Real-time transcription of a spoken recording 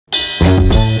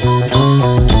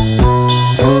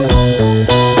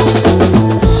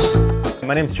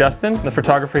My name's Justin, the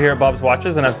photographer here at Bob's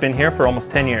Watches, and I've been here for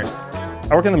almost 10 years.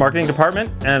 I work in the marketing department,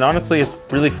 and honestly, it's a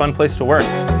really fun place to work.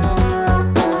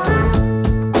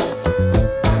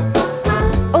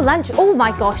 Oh, lunch. Oh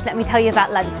my gosh, let me tell you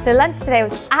about lunch. So lunch today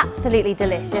was absolutely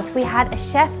delicious. We had a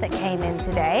chef that came in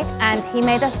today, and he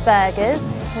made us burgers,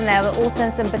 and there were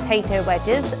also some potato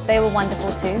wedges. They were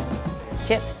wonderful too.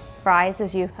 Chips, fries,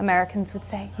 as you Americans would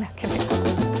say. No, kidding.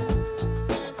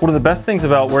 One of the best things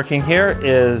about working here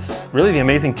is really the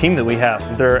amazing team that we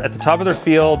have. They're at the top of their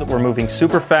field, we're moving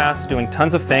super fast, doing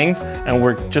tons of things, and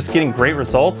we're just getting great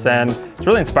results, and it's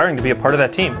really inspiring to be a part of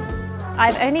that team.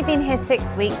 I've only been here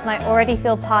 6 weeks and I already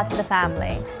feel part of the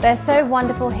family. They're so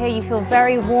wonderful here, you feel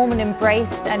very warm and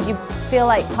embraced, and you feel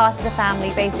like part of the family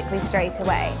basically straight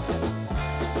away.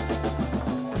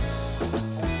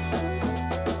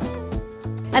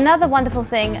 Another wonderful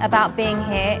thing about being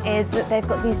here is that they've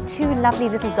got these two lovely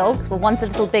little dogs, well, one's a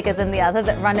little bigger than the other,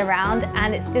 that run around,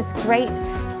 and it's just great.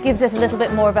 Gives it a little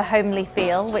bit more of a homely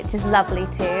feel, which is lovely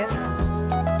too.